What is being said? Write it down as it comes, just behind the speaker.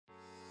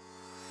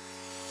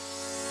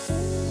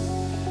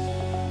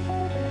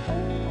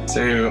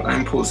So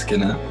I'm Paul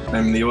Skinner.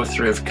 I'm the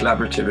author of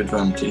Collaborative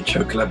Advantage,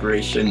 How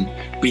Collaboration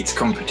Beats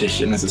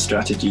Competition as a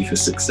Strategy for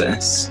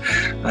Success.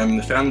 I'm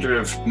the founder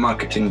of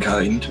Marketing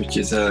Kind, which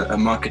is a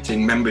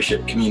marketing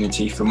membership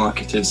community for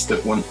marketers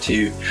that want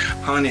to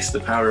harness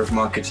the power of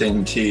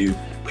marketing to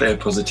play a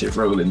positive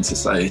role in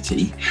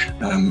society.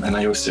 And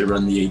I also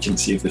run the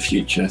Agency of the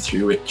Future,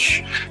 through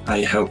which I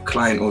help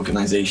client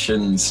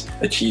organizations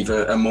achieve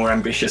a more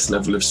ambitious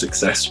level of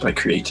success by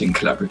creating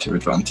collaborative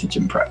advantage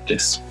in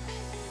practice.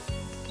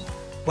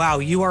 Wow,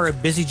 you are a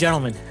busy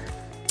gentleman.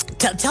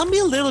 Tell me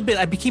a little bit.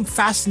 I became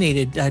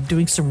fascinated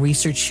doing some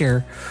research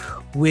here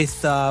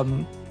with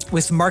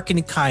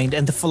Marketing Kind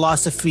and the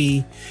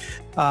philosophy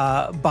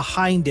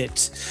behind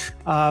it.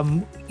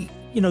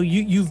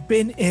 You've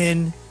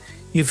been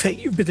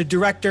the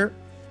director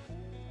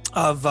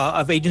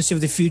of Agency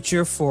of the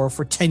Future for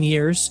 10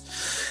 years.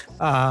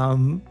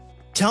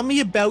 Tell me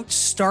about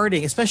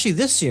starting, especially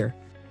this year,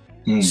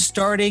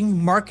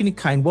 starting Marketing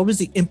Kind. What was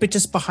the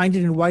impetus behind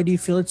it, and why do you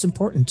feel it's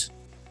important?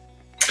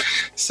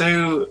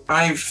 So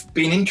I've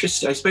been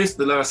interested, I suppose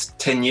the last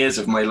 10 years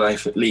of my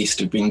life at least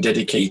have been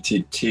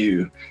dedicated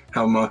to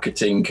how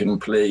marketing can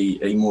play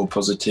a more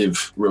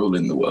positive role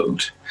in the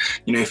world.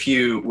 You know, if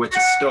you were to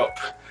stop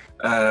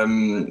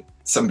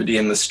somebody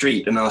in the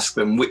street and ask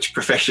them which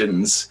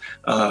professions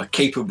are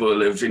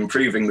capable of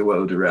improving the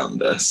world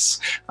around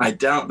us, I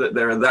doubt that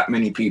there are that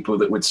many people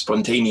that would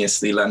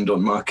spontaneously land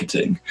on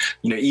marketing.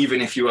 You know, even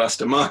if you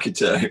asked a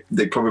marketer,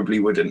 they probably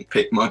wouldn't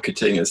pick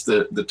marketing as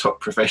the top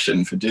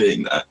profession for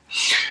doing that.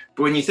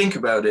 But when you think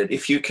about it,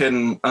 if you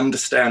can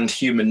understand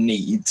human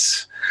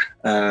needs,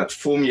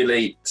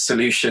 formulate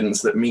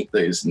solutions that meet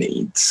those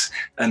needs,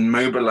 and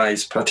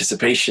mobilize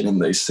participation in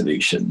those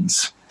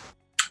solutions,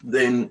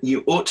 then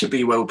you ought to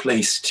be well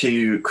placed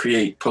to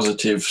create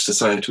positive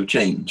societal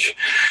change.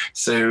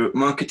 So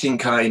Marketing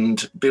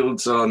Kind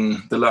builds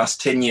on the last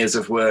 10 years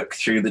of work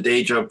through the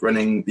day job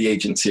running the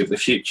Agency of the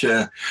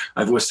Future.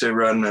 I've also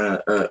run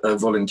a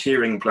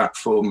volunteering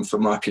platform for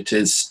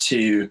marketers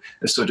to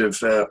a sort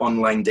of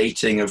online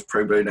dating of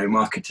pro bono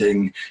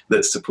marketing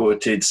that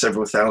supported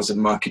several thousand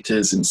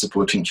marketers in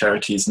supporting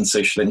charities and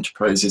social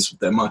enterprises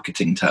with their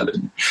marketing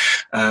talent.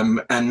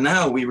 And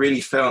now we really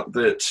felt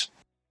that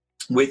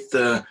with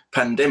the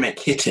pandemic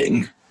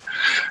hitting,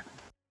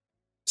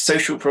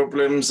 social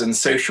problems and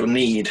social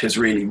need has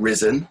really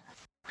risen.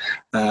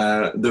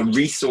 The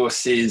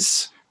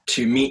resources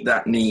to meet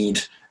that need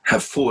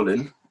have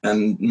fallen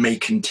and may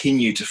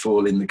continue to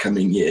fall in the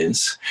coming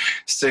years.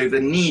 So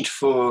the need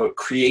for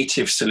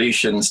creative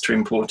solutions to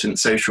important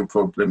social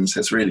problems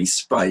has really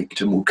spiked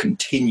and will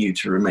continue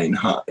to remain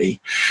high.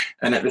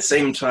 And at the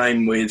same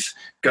time, with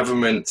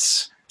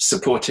governments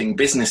supporting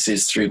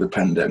businesses through the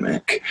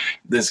pandemic,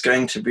 there's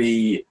going to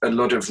be a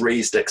lot of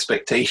raised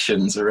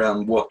expectations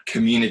around what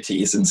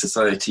communities and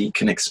society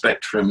can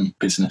expect from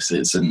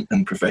businesses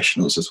and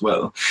professionals as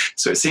well.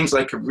 So it seems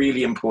like a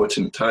really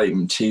important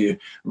time to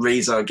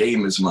raise our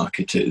game as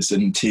marketers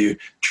and to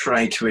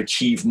try to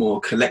achieve more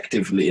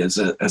collectively as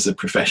a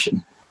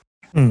profession.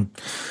 The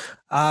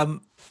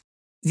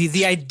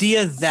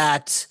idea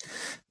that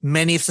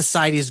many of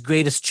society's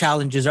greatest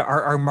challenges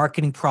are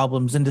marketing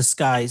problems in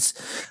disguise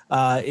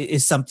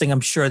is something I'm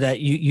sure that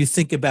you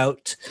think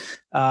about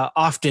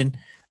often.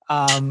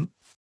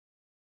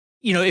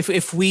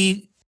 If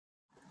we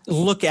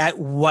look at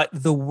what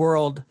the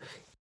world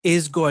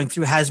is going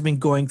through, has been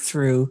going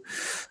through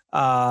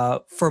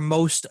for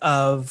most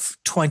of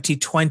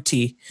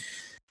 2020,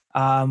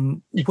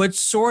 what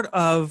sort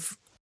of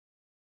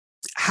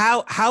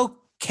how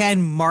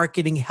can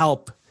marketing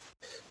help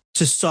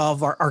to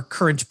solve our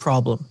current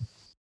problem?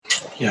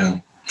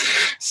 Yeah.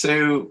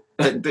 So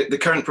the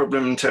current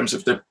problem in terms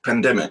of the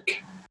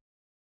pandemic.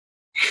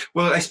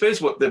 Well, I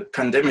suppose what the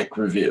pandemic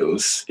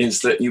reveals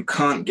is that you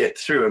can't get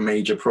through a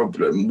major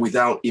problem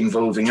without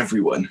involving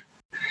everyone.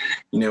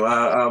 You know,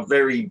 our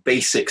very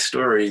basic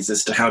stories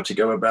as to how to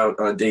go about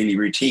our daily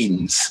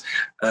routines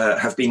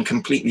have been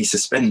completely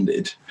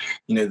suspended.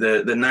 You know,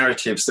 the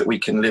narratives that we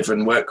can live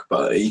and work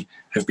by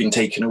have been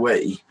taken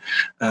away.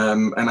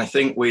 And I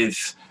think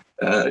with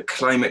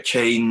climate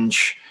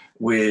change,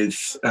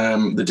 with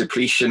the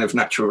depletion of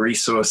natural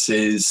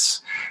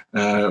resources,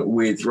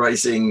 with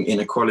rising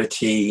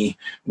inequality,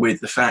 with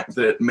the fact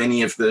that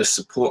many of the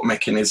support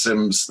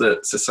mechanisms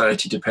that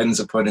society depends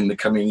upon in the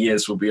coming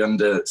years will be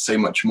under so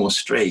much more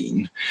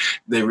strain,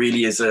 there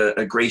really is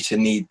a greater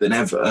need than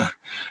ever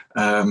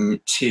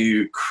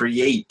to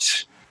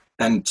create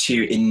and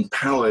to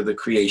empower the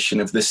creation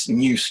of this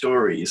new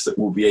stories that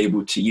we'll be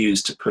able to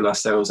use to pull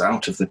ourselves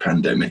out of the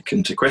pandemic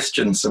and to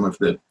question some of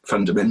the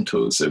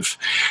fundamentals of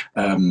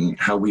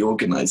how we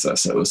organize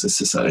ourselves as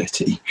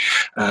society.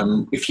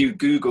 If you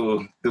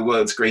Google the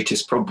world's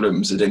greatest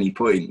problems at any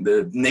point,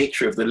 the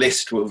nature of the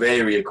list will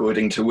vary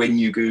according to when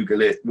you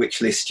Google it,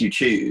 which list you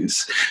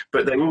choose,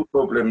 but they're all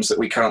problems that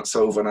we can't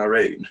solve on our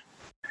own.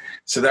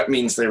 So that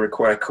means they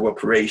require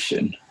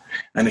cooperation.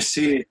 And as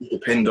soon as you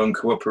depend on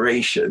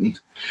cooperation,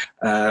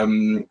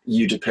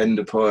 you depend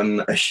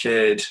upon a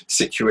shared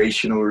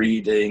situational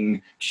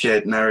reading,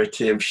 shared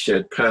narrative,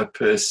 shared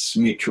purpose,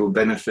 mutual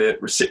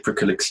benefit,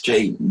 reciprocal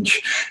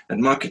exchange.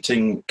 And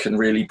marketing can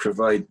really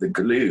provide the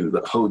glue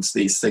that holds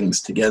these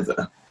things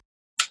together.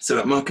 So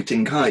at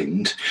Marketing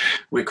Kind,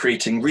 we're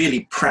creating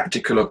really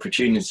practical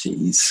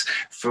opportunities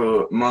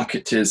for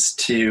marketers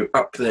to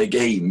up their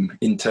game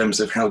in terms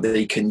of how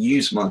they can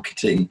use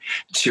marketing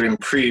to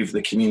improve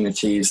the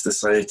communities, the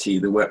society,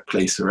 the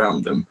workplace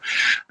around them.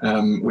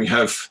 We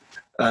have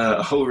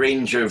a whole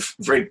range of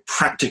very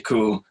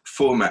practical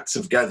formats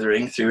of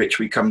gathering through which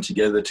we come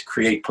together to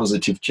create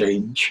positive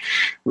change.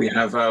 We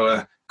have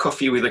our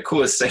Coffee with a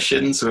Cause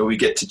sessions where we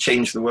get to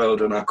change the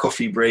world on our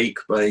coffee break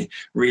by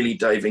really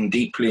diving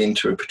deeply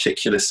into a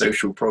particular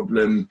social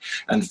problem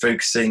and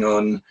focusing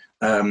on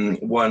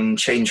one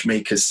change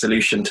maker's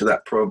solution to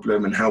that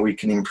problem and how we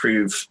can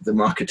improve the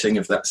marketing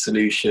of that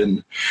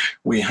solution.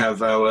 We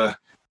have our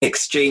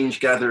exchange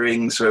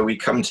gatherings where we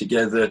come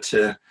together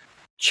to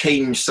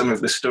change some of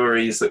the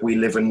stories that we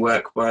live and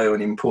work by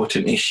on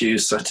important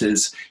issues, such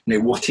as,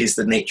 what is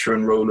the nature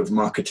and role of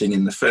marketing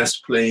in the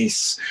first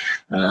place?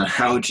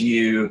 How do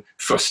you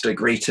foster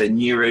greater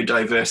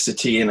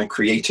neurodiversity in a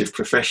creative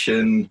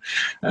profession?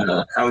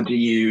 How do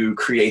you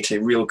create a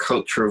real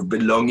culture of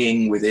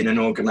belonging within an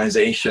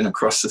organization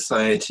across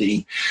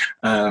society?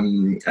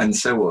 And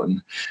so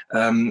on.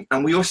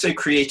 And we also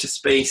create a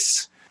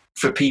space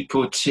for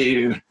people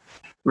to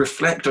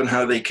reflect on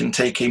how they can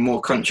take a more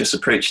conscious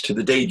approach to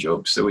the day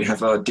job. So we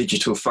have our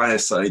digital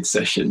fireside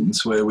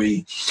sessions where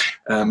we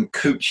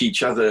coach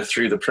each other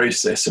through the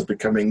process of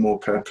becoming more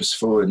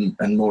purposeful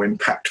and more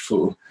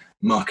impactful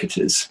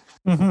marketers.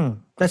 Mm-hmm.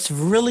 That's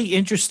really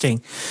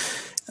interesting.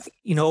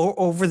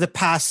 Over the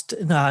past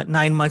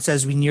 9 months,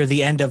 as we near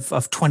the end of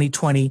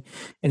 2020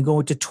 and go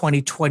into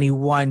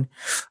 2021,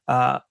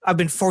 I've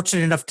been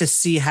fortunate enough to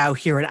see how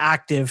here at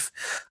Active,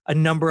 a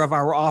number of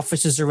our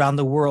offices around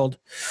the world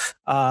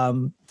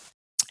have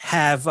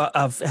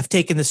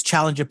taken this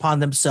challenge upon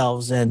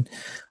themselves. And,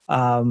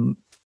 out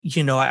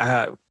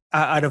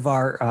of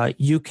our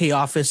UK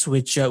office,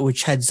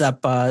 which heads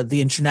up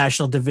the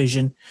international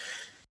division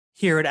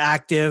here at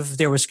Active,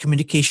 there was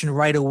communication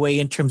right away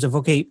in terms of,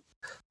 okay,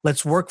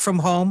 let's work from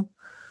home.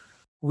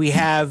 We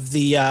have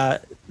the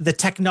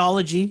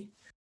technology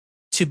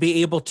to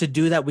be able to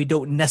do that. We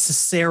don't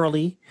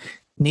necessarily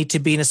need to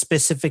be in a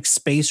specific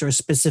space or a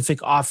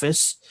specific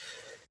office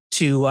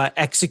to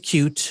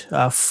execute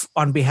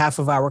on behalf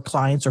of our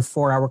clients or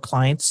for our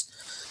clients.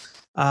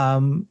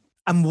 I'm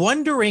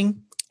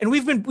wondering, and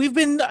we've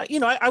been,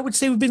 I would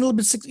say we've been a little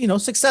bit,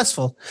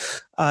 successful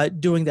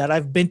doing that.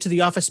 I've been to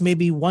the office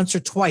maybe once or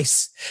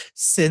twice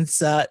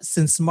since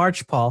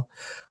March, Paul.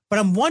 But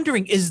I'm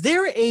wondering, is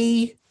there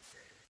a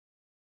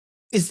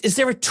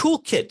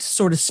toolkit,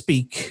 so to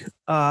speak,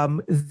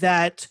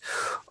 that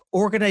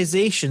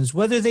organizations,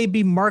 whether they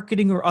be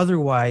marketing or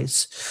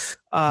otherwise,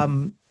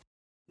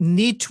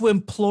 need to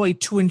employ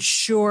to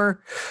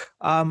ensure,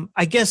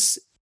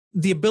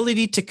 the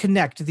ability to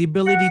connect, the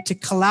ability to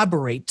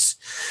collaborate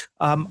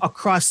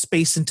across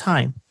space and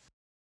time?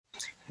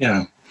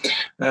 Yeah.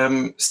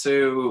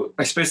 So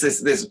I suppose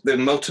there are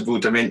multiple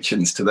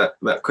dimensions to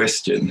that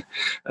question.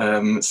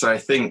 So I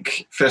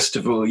think, first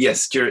of all,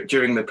 yes,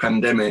 during the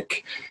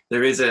pandemic,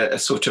 there is a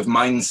sort of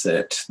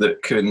mindset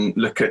that can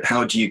look at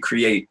how do you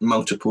create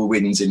multiple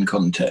wins in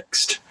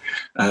context.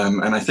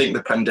 And I think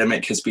the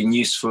pandemic has been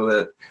useful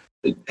at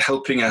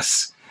helping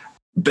us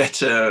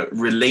better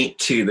relate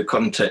to the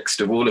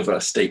context of all of our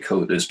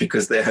stakeholders,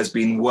 because there has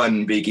been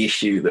one big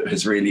issue that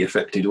has really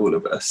affected all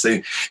of us. So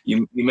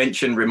you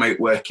mentioned remote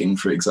working,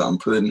 for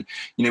example, and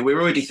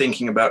we're already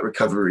thinking about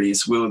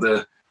recoveries. Will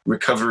the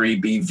recovery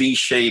be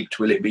V-shaped?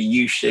 Will it be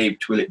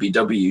U-shaped? Will it be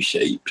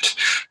W-shaped?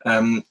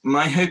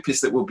 My hope is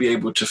that we'll be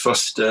able to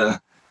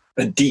foster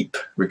a deep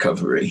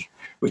recovery,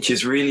 which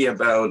is really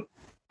about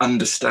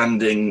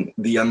understanding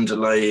the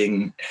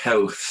underlying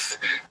health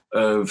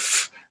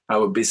of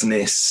our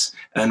business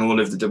and all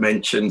of the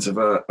dimensions of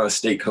our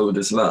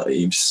stakeholders'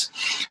 lives,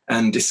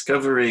 and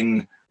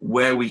discovering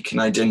where we can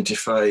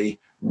identify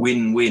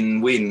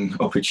win-win-win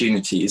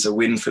opportunities, a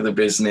win for the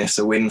business,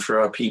 a win for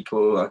our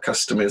people, our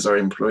customers, our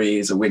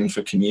employees, a win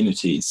for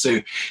communities. So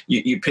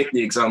you pick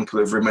the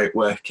example of remote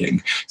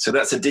working. So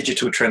that's a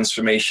digital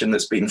transformation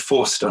that's been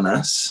forced on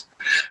us.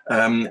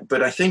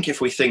 But I think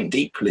if we think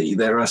deeply,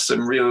 there are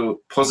some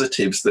real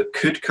positives that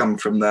could come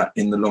from that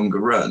in the longer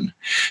run.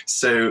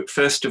 So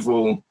first of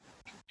all,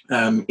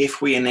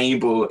 if we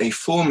enable a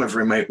form of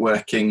remote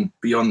working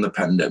beyond the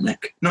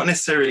pandemic, not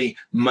necessarily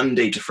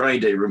Monday to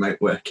Friday remote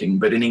working,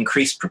 but an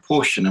increased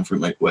proportion of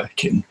remote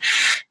working,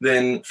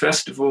 then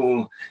first of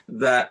all,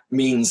 that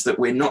means that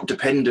we're not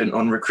dependent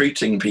on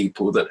recruiting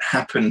people that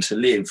happen to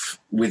live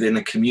within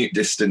a commute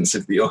distance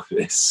of the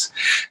office.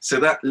 So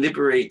that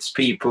liberates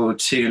people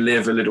to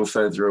live a little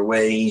further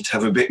away, to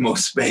have a bit more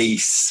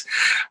space.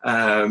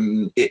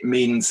 It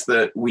means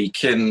that we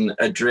can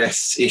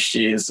address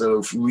issues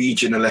of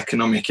regional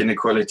economic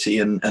inequality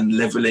and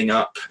leveling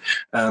up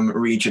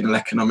regional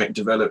economic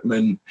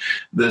development.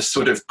 The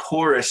sort of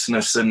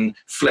porousness and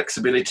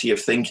flexibility of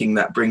thinking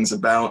that brings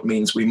about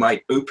means we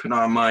might open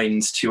our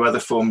minds to other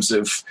forms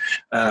of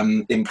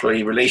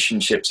employee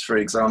relationships. For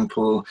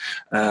example,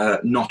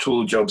 not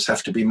all jobs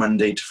have to be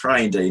Monday to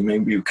Friday.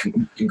 Maybe you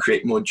can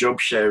create more job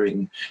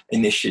sharing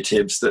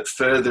initiatives that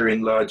further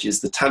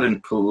enlarges the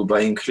talent pool by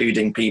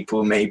including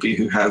people maybe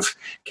who have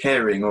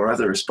caring or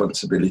other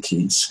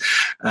responsibilities,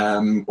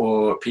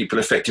 or people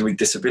affected with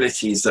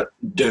disabilities that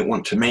don't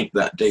want to make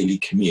that daily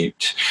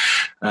commute.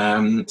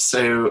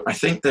 So I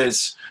think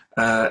there's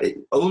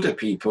older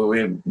people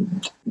in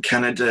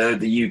Canada,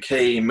 the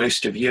UK,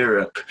 most of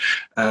Europe,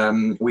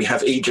 we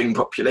have aging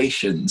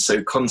populations.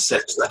 So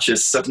concepts such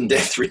as sudden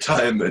death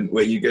retirement,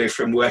 where you go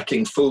from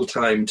working full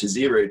time to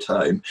zero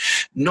time,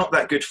 not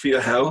that good for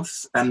your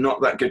health and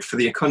not that good for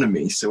the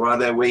economy. So are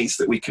there ways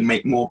that we can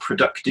make more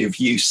productive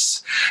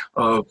use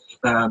of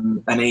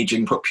an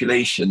aging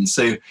population?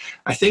 So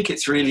I think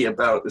it's really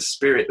about the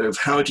spirit of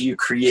how do you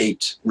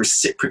create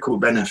reciprocal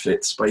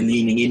benefits by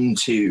leaning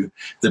into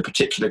the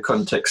particular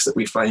context that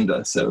we find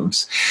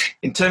ourselves.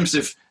 In terms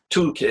of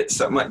toolkits,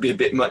 that might be a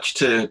bit much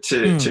to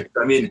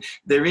I mean,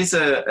 there is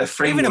a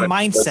framework. Even a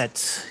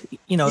mindset,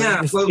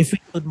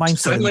 mindset.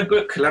 So in my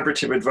book,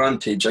 Collaborative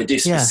Advantage, I do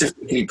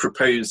specifically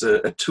propose a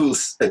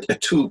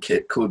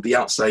toolkit called the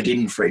Outside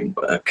In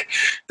Framework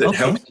that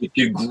helps you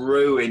to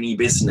grow any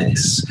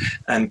business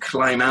and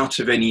climb out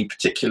of any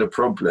particular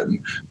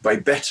problem by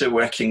better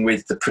working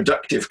with the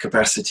productive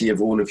capacity of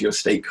all of your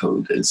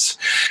stakeholders.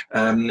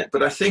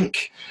 But I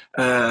think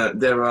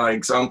there are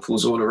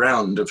examples all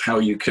around of how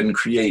you can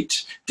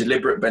create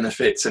deliberate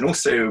benefits and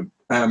also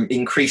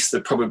increase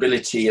the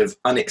probability of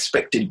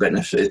unexpected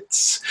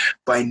benefits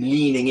by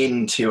leaning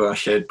into our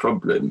shared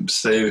problems.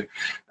 So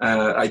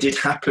I did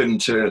happen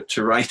to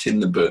write in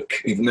the book,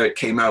 even though it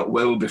came out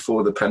well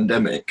before the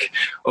pandemic,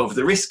 of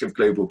the risk of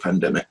global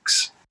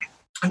pandemics.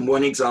 And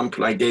one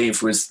example I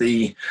gave was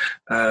the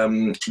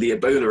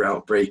Ebola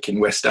outbreak in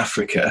West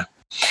Africa.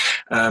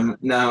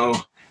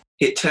 Now,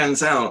 it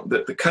turns out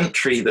that the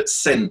country that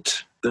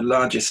sent the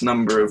largest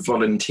number of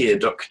volunteer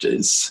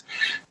doctors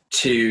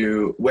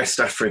to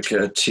West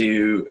Africa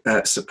to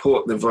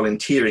support the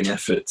volunteering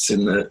efforts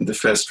in the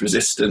first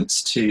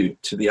resistance to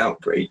the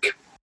outbreak,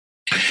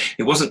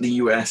 it wasn't the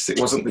US, it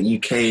wasn't the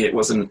UK, it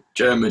wasn't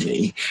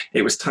Germany,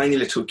 it was tiny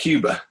little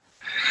Cuba.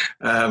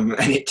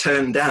 And it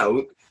turned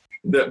out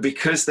that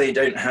because they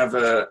don't have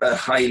a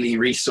highly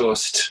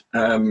resourced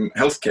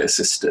healthcare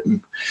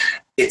system,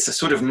 it's a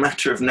sort of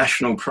matter of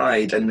national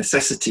pride and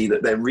necessity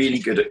that they're really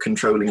good at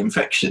controlling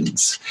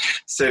infections.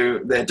 So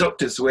their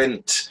doctors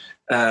went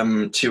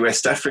to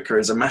West Africa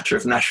as a matter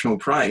of national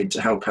pride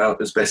to help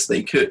out as best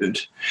they could.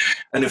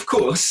 And of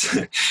course,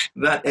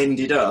 that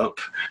ended up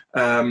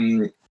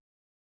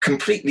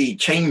completely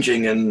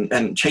changing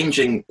and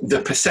changing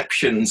the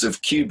perceptions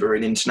of Cuba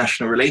in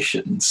international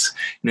relations.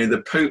 You know,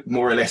 the Pope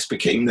more or less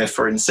became their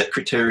foreign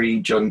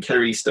secretary. John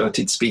Kerry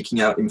started speaking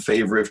out in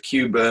favor of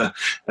Cuba.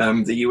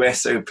 The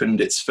US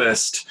opened its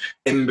first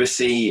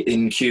embassy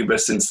in Cuba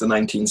since the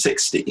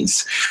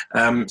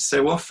 1960s.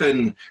 So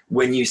often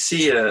when you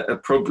see a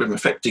problem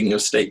affecting your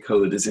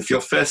stakeholders, if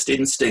your first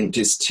instinct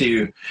is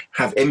to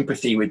have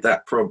empathy with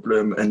that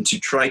problem and to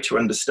try to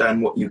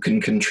understand what you can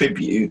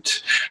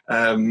contribute,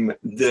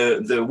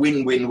 the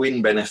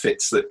win-win-win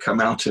benefits that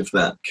come out of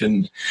that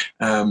can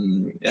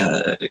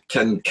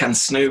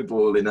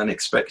snowball in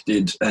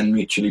unexpected and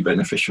mutually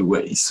beneficial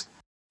ways.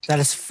 That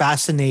is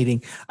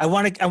fascinating. I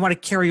want to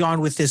carry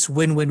on with this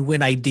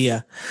win-win-win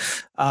idea.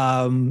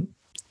 And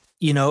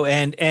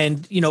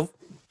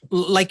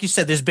like you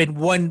said, there's been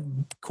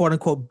one quote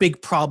unquote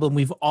big problem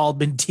we've all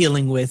been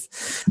dealing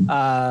with.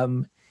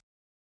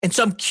 And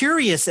so I'm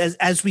curious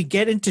as we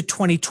get into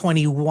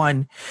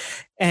 2021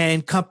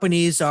 and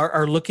companies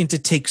are looking to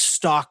take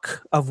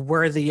stock of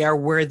where they are,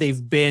 where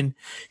they've been,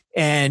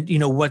 and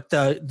what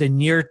the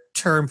near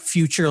term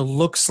future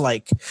looks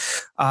like.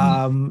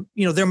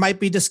 There might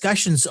be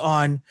discussions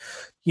on,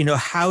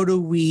 how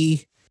do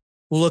we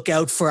look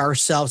out for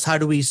ourselves? How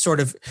do we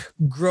sort of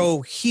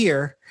grow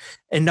here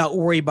and not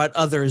worry about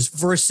others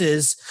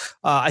versus,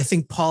 I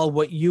think, Paul,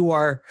 what you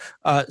are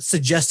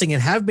suggesting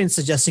and have been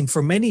suggesting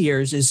for many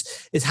years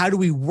is how do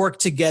we work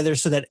together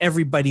so that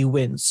everybody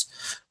wins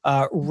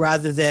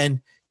rather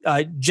than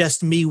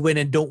just me win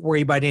and don't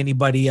worry about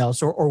anybody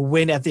else or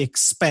win at the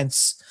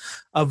expense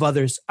of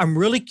others. I'm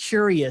really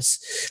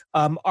curious,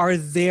 are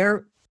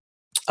there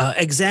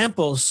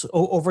examples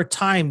over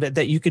time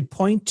that you could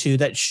point to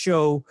that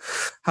show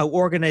how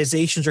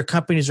organizations or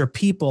companies or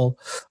people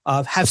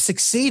have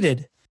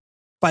succeeded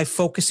by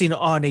focusing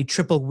on a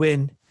triple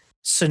win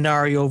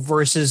scenario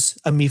versus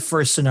a me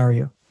first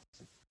scenario?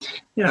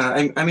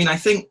 Yeah, I mean, I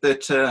think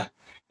that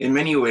in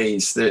many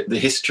ways the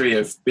history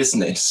of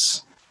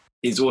business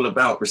is all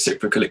about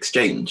reciprocal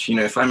exchange.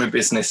 If I'm a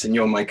business and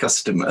you're my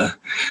customer,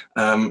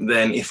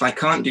 then if I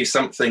can't do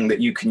something that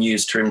you can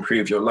use to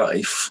improve your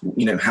life,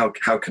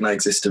 how can I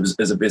exist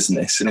as a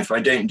business? And if I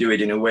don't do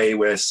it in a way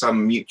where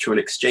some mutual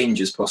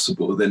exchange is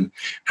possible, then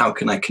how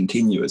can I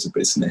continue as a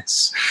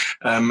business?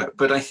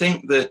 But I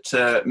think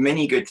that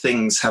many good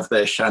things have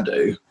their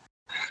shadow.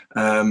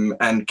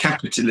 And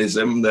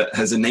capitalism that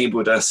has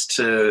enabled us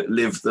to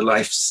live the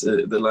lives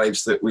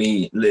that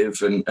we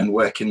live and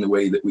work in the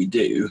way that we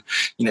do,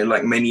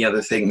 like many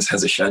other things,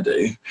 has a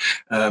shadow.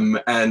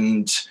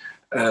 And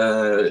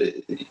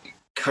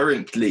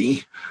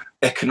currently,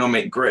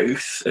 economic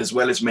growth, as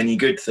well as many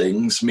good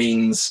things,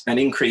 means an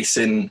increase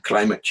in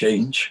climate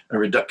change, a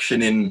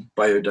reduction in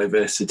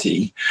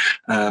biodiversity,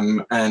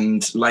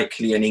 and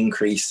likely an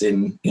increase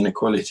in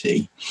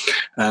inequality.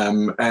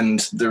 And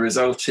the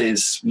result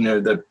is,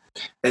 the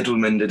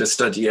Edelman did a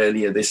study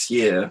earlier this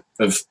year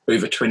of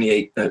over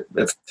 28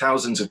 of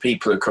thousands of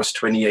people across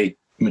 28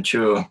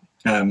 mature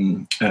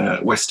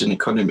Western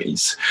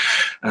economies,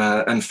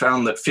 and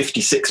found that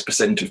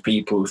 56% of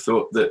people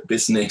thought that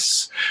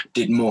business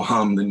did more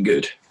harm than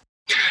good.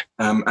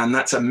 And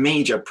that's a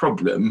major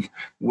problem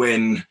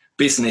when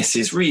business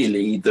is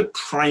really the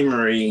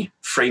primary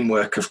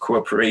framework of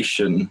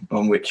cooperation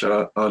on which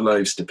our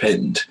lives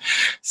depend.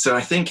 So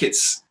I think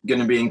it's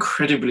going to be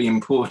incredibly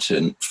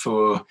important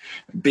for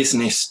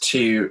business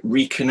to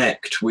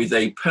reconnect with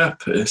a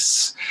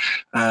purpose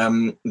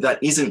that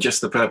isn't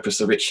just the purpose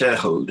of its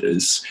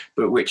shareholders,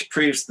 but which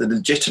proves the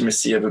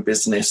legitimacy of a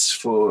business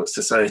for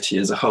society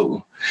as a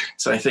whole.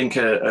 So I think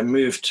a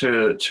move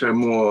to a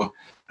more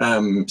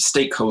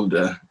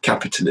stakeholder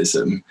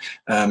capitalism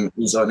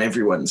is on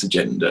everyone's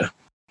agenda.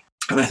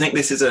 And I think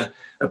this is a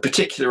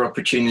particular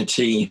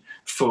opportunity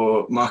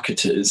for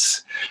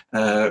marketers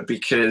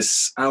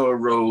because our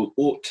role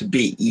ought to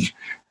be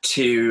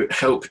to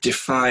help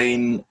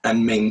define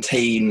and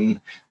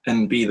maintain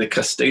and be the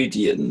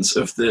custodians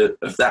of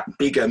that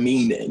bigger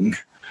meaning.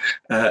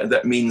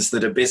 That means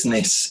that a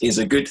business is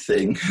a good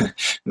thing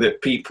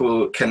that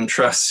people can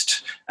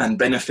trust and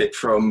benefit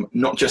from,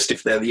 not just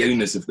if they're the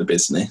owners of the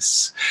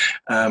business,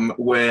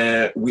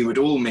 where we would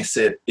all miss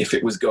it if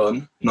it was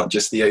gone, not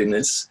just the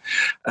owners,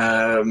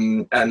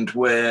 and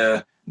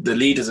where the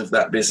leaders of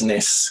that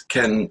business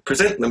can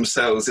present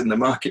themselves in the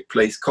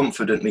marketplace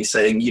confidently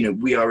saying,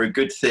 we are a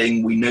good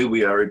thing, we know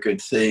we are a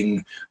good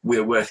thing,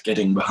 we're worth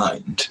getting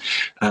behind.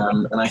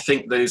 And I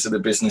think those are the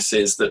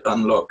businesses that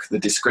unlock the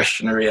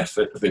discretionary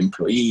effort of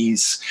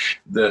employees,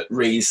 that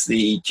raise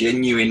the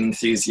genuine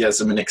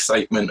enthusiasm and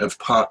excitement of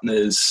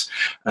partners,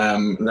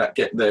 that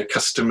get their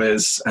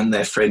customers and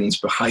their friends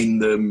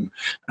behind them,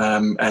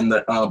 and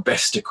that are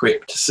best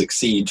equipped to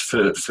succeed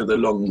for the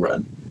long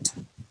run.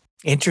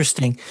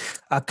 Interesting.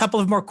 A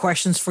couple of more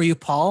questions for you,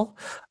 Paul,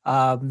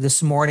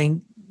 this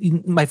morning.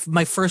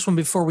 My first one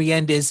before we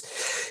end is,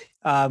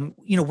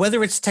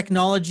 whether it's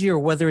technology or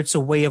whether it's a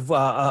way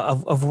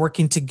of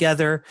working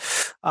together,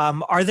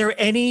 are there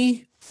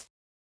any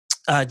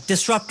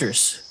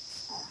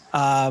disruptors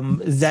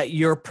that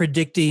you're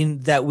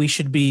predicting that we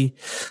should be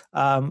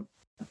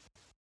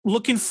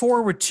looking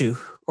forward to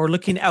or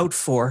looking out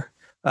for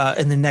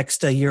in the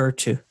next year or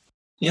two?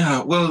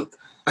 Yeah, well,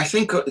 I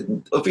think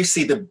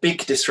obviously the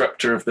big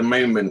disruptor of the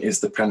moment is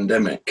the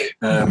pandemic.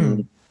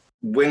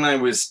 When I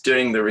was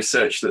doing the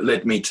research that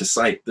led me to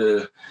cite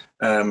the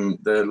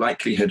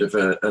likelihood of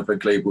a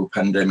global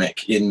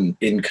pandemic in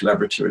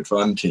Collaborative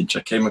Advantage,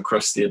 I came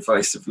across the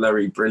advice of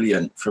Larry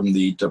Brilliant from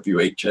the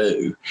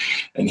WHO,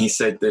 and he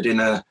said that in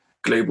a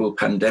global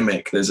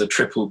pandemic, there's a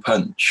triple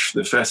punch.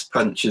 The first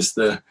punch is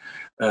the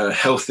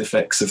health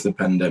effects of the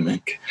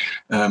pandemic.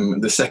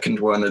 The second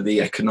one are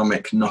the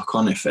economic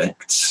knock-on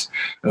effects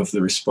of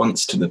the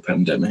response to the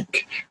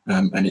pandemic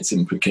and its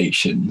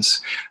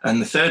implications.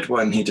 And the third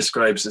one he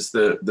describes as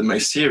the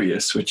most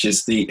serious, which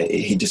is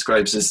he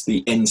describes as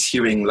the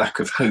ensuing lack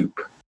of hope.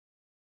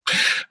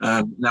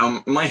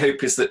 Now, my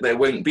hope is that there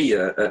won't be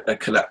a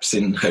collapse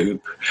in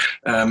hope.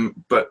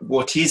 But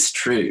what is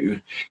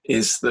true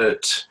is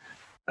that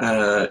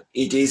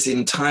it is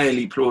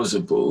entirely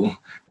plausible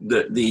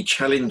that the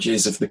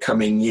challenges of the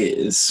coming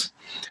years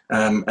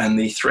and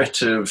the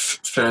threat of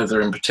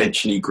further and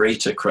potentially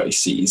greater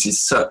crises is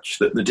such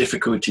that the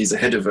difficulties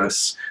ahead of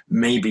us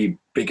may be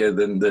bigger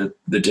than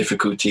the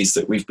difficulties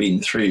that we've been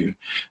through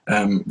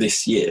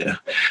this year.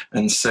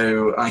 And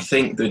so I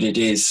think that it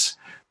is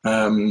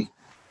a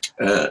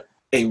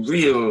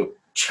real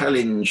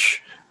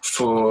challenge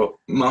for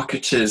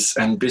marketers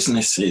and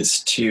businesses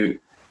to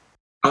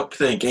up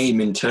their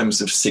game in terms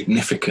of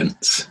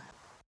significance.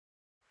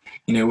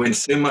 When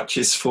so much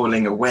is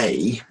falling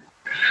away,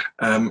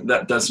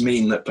 that does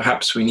mean that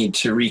perhaps we need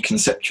to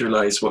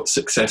reconceptualize what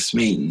success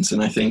means.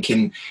 And I think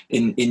in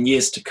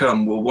years to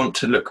come, we'll want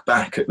to look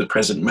back at the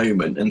present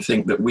moment and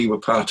think that we were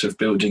part of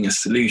building a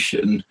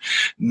solution,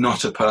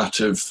 not a part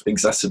of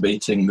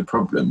exacerbating the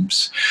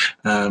problems.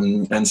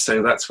 And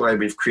so that's why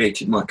we've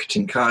created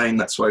Marketing Kind.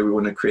 That's why we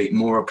want to create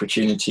more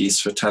opportunities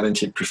for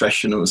talented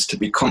professionals to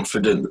be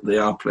confident that they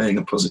are playing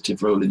a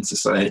positive role in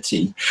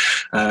society.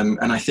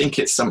 And I think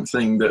it's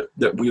something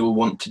that we all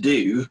want to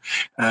do.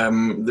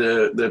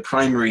 The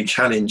primary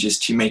challenge is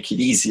to make it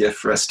easier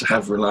for us to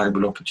have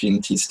reliable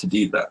opportunities to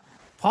do that.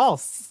 Paul,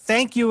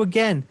 thank you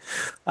again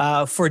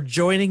for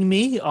joining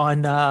me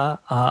on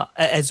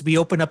as we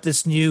open up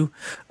this new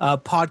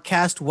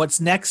podcast, What's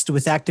Next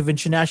with Active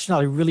International.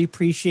 I really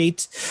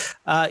appreciate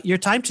your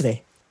time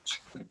today.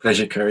 My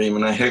pleasure, Kareem,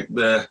 and I hope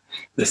the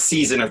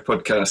season of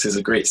podcasts is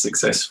a great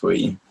success for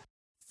you.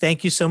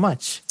 Thank you so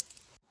much.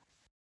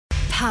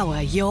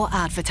 Power your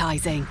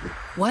advertising.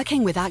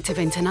 Working with Active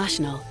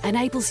International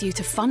enables you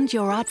to fund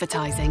your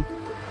advertising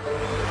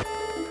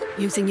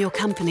using your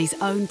company's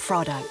own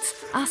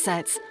products,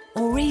 assets,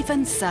 or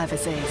even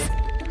services.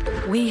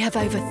 We have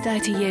over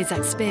 30 years'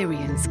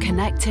 experience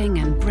connecting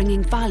and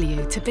bringing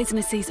value to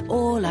businesses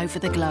all over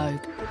the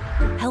globe,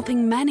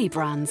 helping many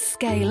brands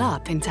scale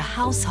up into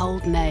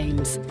household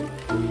names.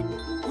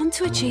 Want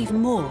to achieve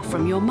more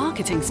from your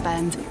marketing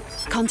spend?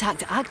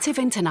 Contact Active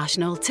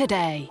International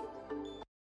today.